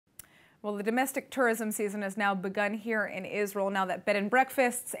Well, the domestic tourism season has now begun here in Israel now that bed and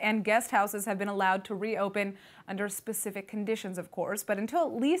breakfasts and guest houses have been allowed to reopen under specific conditions, of course. But until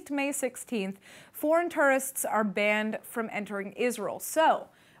at least May 16th, foreign tourists are banned from entering Israel. So,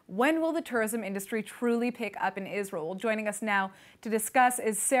 when will the tourism industry truly pick up in Israel? Well, joining us now to discuss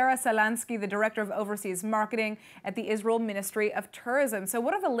is Sara Salansky, the Director of Overseas Marketing at the Israel Ministry of Tourism. So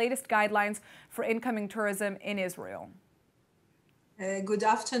what are the latest guidelines for incoming tourism in Israel? Good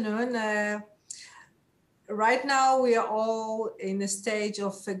afternoon. Right now, we are all in a stage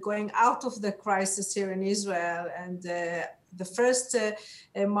of going out of the crisis here in Israel, and the first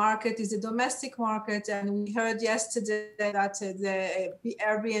market is the domestic market. And we heard yesterday that the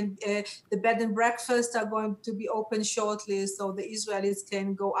Airbnb, the bed and breakfast are going to be open shortly, so the Israelis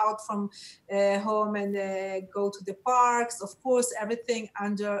can go out from home and go to the parks. Of course, everything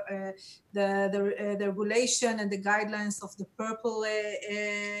under the regulation and the guidelines of the purple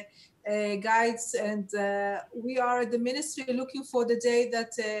guides, and we are at the ministry looking for the day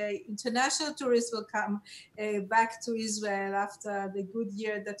that international tourists will come back to Israel after the good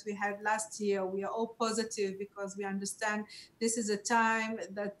year that we had last year. We are all positive because we understand this is a time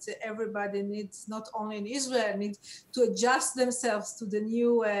that everybody needs, not only in Israel, needs to adjust themselves to the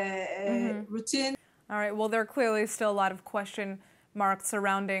new routine. All right, well, there are clearly still a lot of question marks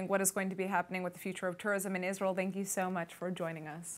surrounding what is going to be happening with the future of tourism in Israel. Thank you so much for joining us.